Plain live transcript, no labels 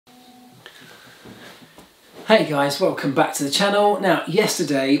Hey guys, welcome back to the channel. Now,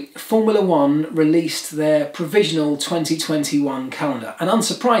 yesterday, Formula One released their provisional 2021 calendar, and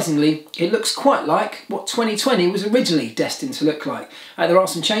unsurprisingly, it looks quite like what 2020 was originally destined to look like. There are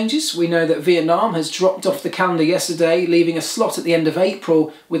some changes. We know that Vietnam has dropped off the calendar yesterday, leaving a slot at the end of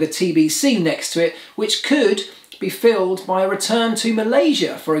April with a TBC next to it, which could be filled by a return to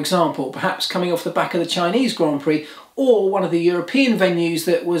Malaysia, for example, perhaps coming off the back of the Chinese Grand Prix, or one of the European venues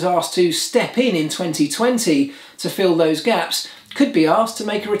that was asked to step in 2020 to fill those gaps could be asked to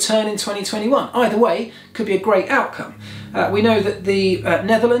make a return in 2021. Either way, could be a great outcome. We know that the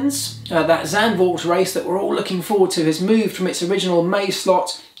Netherlands, that Zandvoort race that we're all looking forward to, has moved from its original May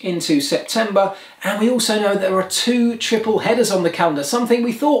slot into September, and we also know there are two triple headers on the calendar, something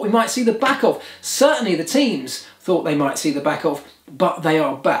we thought we might see the back of. Certainly the teams thought they might see the back of, but they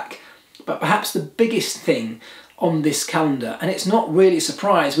are back. But perhaps the biggest thing on this calendar, and it's not really a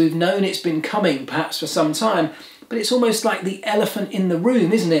surprise, we've known it's been coming perhaps for some time, but it's almost like the elephant in the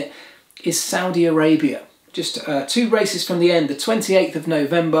room, isn't it, is Saudi Arabia. Just two races from the end. The 28th of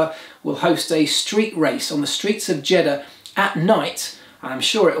November will host a street race on the streets of Jeddah at night, and I'm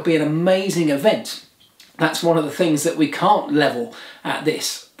sure it'll be an amazing event. That's one of the things that we can't level at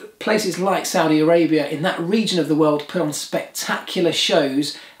this. Places like Saudi Arabia in that region of the world put on spectacular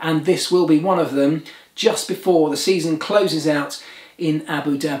shows, and this will be one of them just before the season closes out in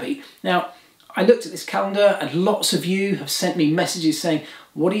Abu Dhabi. Now, I looked at this calendar and lots of you have sent me messages saying,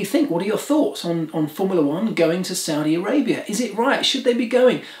 what do you think? What are your thoughts on Formula One going to Saudi Arabia? Is it right? Should they be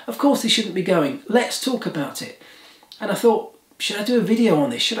going? Of course they shouldn't be going. Let's talk about it. And I thought, should I do a video on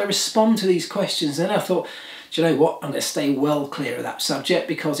this? Should I respond to these questions? And then I thought, do you know what? I'm going to stay well clear of that subject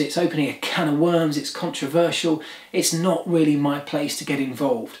because it's opening a can of worms. It's controversial. It's not really my place to get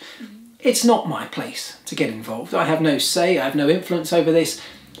involved. It's not my place to get involved. I have no say, I have no influence over this,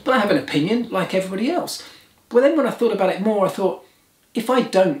 but I have an opinion like everybody else. But then when I thought about it more, I thought, if I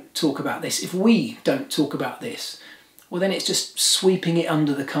don't talk about this, if we don't talk about this, well then it's just sweeping it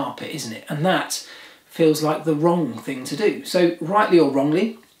under the carpet, isn't it? And that feels like the wrong thing to do. So rightly or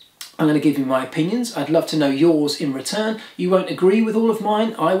wrongly, I'm going to give you my opinions. I'd love to know yours in return. You won't agree with all of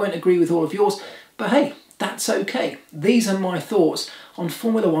mine, I won't agree with all of yours, but hey, that's okay. These are my thoughts on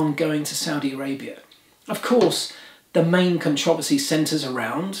Formula One going to Saudi Arabia. Of course, the main controversy centres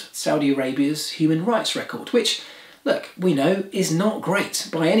around Saudi Arabia's human rights record, which, look, we know is not great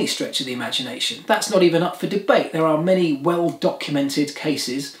by any stretch of the imagination. That's not even up for debate. There are many well-documented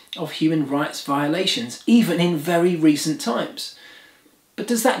cases of human rights violations, even in very recent times. But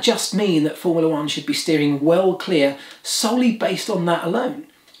does that just mean that Formula One should be steering well clear solely based on that alone?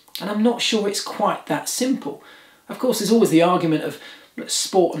 And I'm not sure it's quite that simple. Of course, there's always the argument of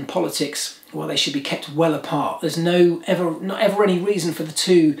sport and politics, well, they should be kept well apart. There's not ever any reason for the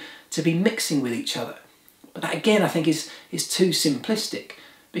two to be mixing with each other. But that again, I think is too simplistic,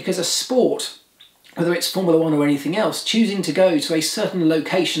 because a sport, whether it's Formula One or anything else, choosing to go to a certain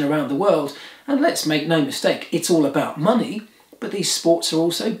location around the world, and let's make no mistake, it's all about money, but these sports are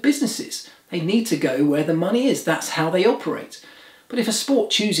also businesses. They need to go where the money is. That's how they operate. But if a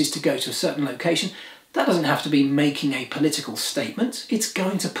sport chooses to go to a certain location, that doesn't have to be making a political statement. It's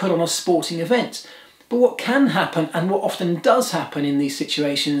going to put on a sporting event. But what can happen, and what often does happen in these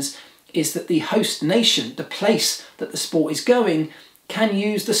situations, is that the host nation, the place that the sport is going, can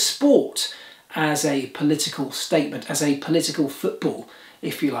use the sport as a political statement, as a political football,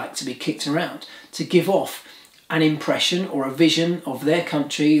 if you like, to be kicked around, to give off an impression or a vision of their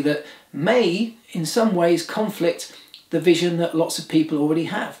country that may, in some ways, conflict the vision that lots of people already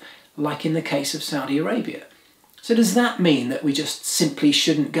have, like in the case of Saudi Arabia. So does that mean that we just simply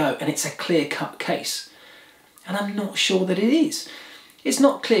shouldn't go and it's a clear-cut case? And I'm not sure that it is. It's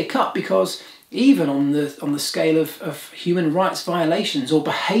not clear-cut because even on the scale of human rights violations or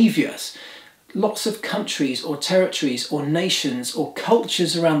behaviours, lots of countries or territories or nations or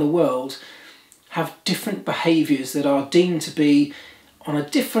cultures around the world have different behaviours that are deemed to be on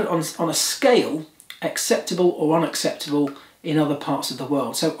a scale acceptable or unacceptable in other parts of the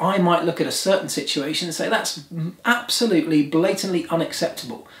world. So I might look at a certain situation and say that's absolutely blatantly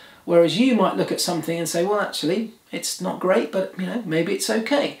unacceptable, whereas you might look at something and say, well, actually it's not great, but you know, maybe it's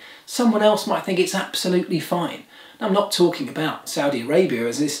okay. Someone else might think it's absolutely fine. Now, I'm not talking about Saudi Arabia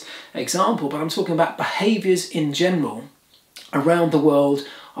as this example, but I'm talking about behaviours in general around the world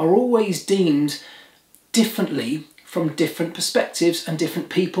are always deemed differently from different perspectives and different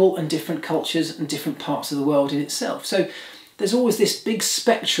people and different cultures and different parts of the world in itself. So there's always this big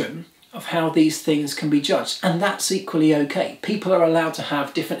spectrum of how these things can be judged, and that's equally okay. People are allowed to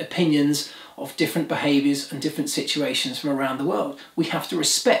have different opinions of different behaviours and different situations from around the world. We have to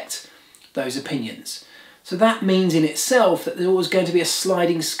respect those opinions. So that means in itself that there's always going to be a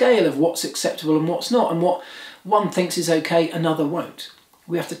sliding scale of what's acceptable and what's not, and what one thinks is okay, another won't.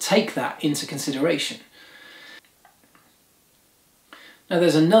 We have to take that into consideration. Now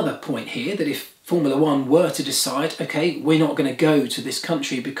there's another point here, that if Formula One were to decide, okay, we're not going to go to this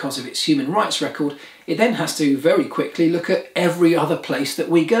country because of its human rights record, it then has to very quickly look at every other place that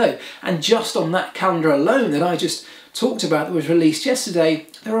we go. And just on that calendar alone that I just talked about, that was released yesterday,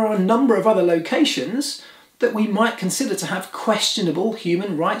 there are a number of other locations that we might consider to have questionable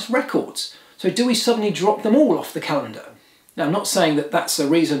human rights records. So do we suddenly drop them all off the calendar? Now, I'm not saying that that's a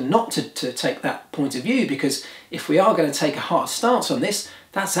reason not to take that point of view, because if we are going to take a hard stance on this,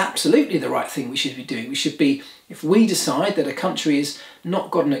 that's absolutely the right thing we should be doing. We should be, if we decide that a country has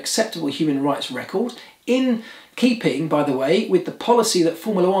not got an acceptable human rights record, in keeping, by the way, with the policy that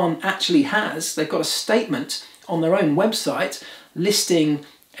Formula One actually has, they've got a statement on their own website listing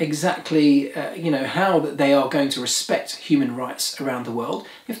exactly how that they are going to respect human rights around the world.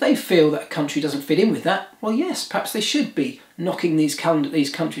 If they feel that a country doesn't fit in with that, well yes, perhaps they should be knocking these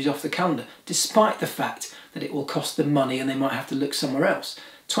countries off the calendar, despite the fact that it will cost them money and they might have to look somewhere else.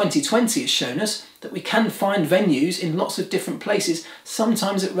 2020 has shown us that we can find venues in lots of different places,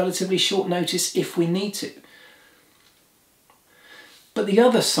 sometimes at relatively short notice if we need to. But the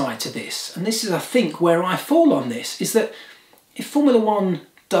other side to this, and this is I think where I fall on this, is that if Formula One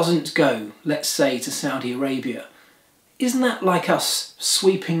doesn't go, let's say, to Saudi Arabia, isn't that like us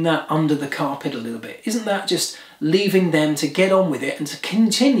sweeping that under the carpet a little bit? Isn't that just leaving them to get on with it and to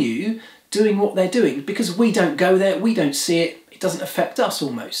continue doing what they're doing? Because we don't go there, we don't see it, it doesn't affect us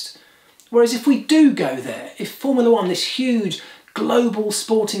almost. Whereas if we do go there, if Formula One, this huge global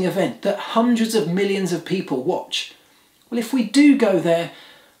sporting event that hundreds of millions of people watch, well, if we do go there,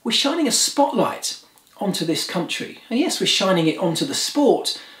 we're shining a spotlight onto this country. And yes, we're shining it onto the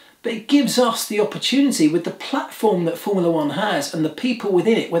sport, but it gives us the opportunity, with the platform that Formula One has and the people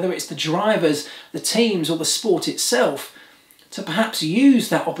within it, whether it's the drivers, the teams or the sport itself, to perhaps use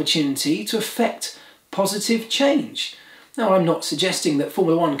that opportunity to affect positive change. Now, I'm not suggesting that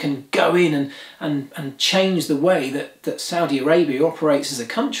Formula One can go in and change the way that Saudi Arabia operates as a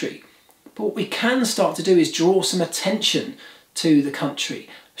country, but what we can start to do is draw some attention to the country,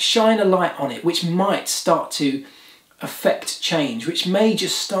 shine a light on it, which might start to affect change, which may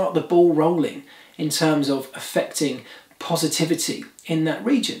just start the ball rolling in terms of affecting positivity in that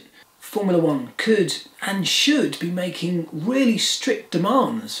region. Formula One could and should be making really strict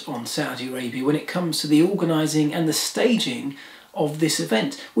demands on Saudi Arabia when it comes to the organising and the staging of this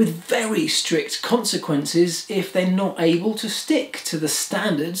event, with very strict consequences if they're not able to stick to the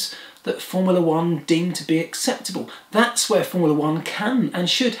standards that Formula One deemed to be acceptable. That's where Formula One can and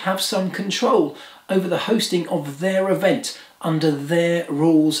should have some control over the hosting of their event under their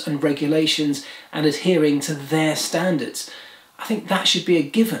rules and regulations and adhering to their standards. I think that should be a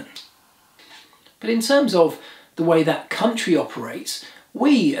given. But in terms of the way that country operates,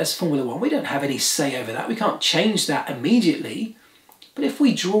 we as Formula One, we don't have any say over that. We can't change that immediately. But if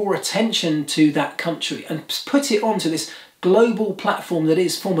we draw attention to that country and put it onto this global platform that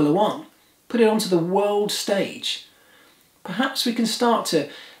is Formula One, put it onto the world stage, perhaps we can start to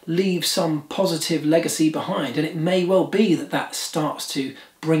leave some positive legacy behind, and it may well be that that starts to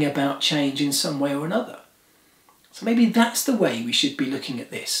bring about change in some way or another. So maybe that's the way we should be looking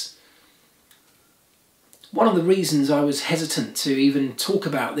at this. One of the reasons I was hesitant to even talk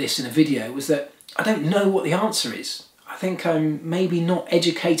about this in a video was that I don't know what the answer is. I think I'm maybe not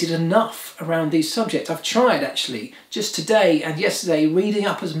educated enough around these subjects. I've tried actually, just today and yesterday, reading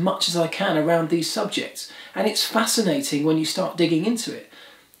up as much as I can around these subjects. And it's fascinating when you start digging into it.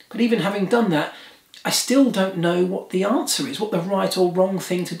 But even having done that, I still don't know what the answer is, what the right or wrong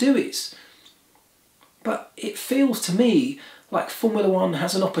thing to do is. But it feels to me like Formula One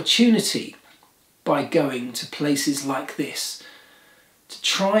has an opportunity by going to places like this to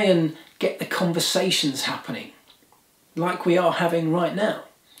try and get the conversations happening like we are having right now.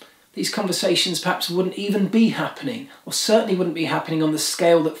 These conversations perhaps wouldn't even be happening, or certainly wouldn't be happening on the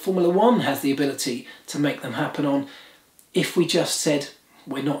scale that Formula One has the ability to make them happen on, if we just said,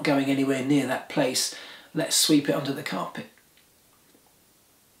 we're not going anywhere near that place, let's sweep it under the carpet.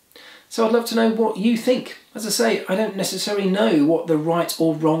 So I'd love to know what you think. As I say, I don't necessarily know what the right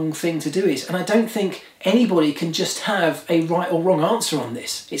or wrong thing to do is, and I don't think anybody can just have a right or wrong answer on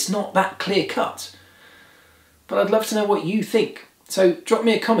this. It's not that clear cut. But I'd love to know what you think. So drop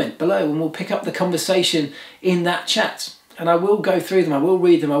me a comment below and we'll pick up the conversation in that chat. And I will go through them, I will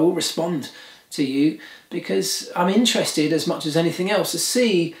read them, I will respond to you, because I'm interested as much as anything else to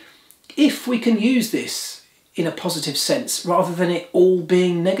see if we can use this in a positive sense rather than it all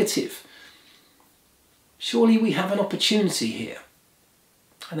being negative. Surely we have an opportunity here.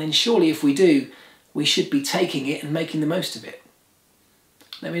 And then surely if we do, we should be taking it and making the most of it.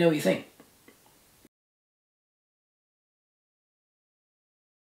 Let me know what you think.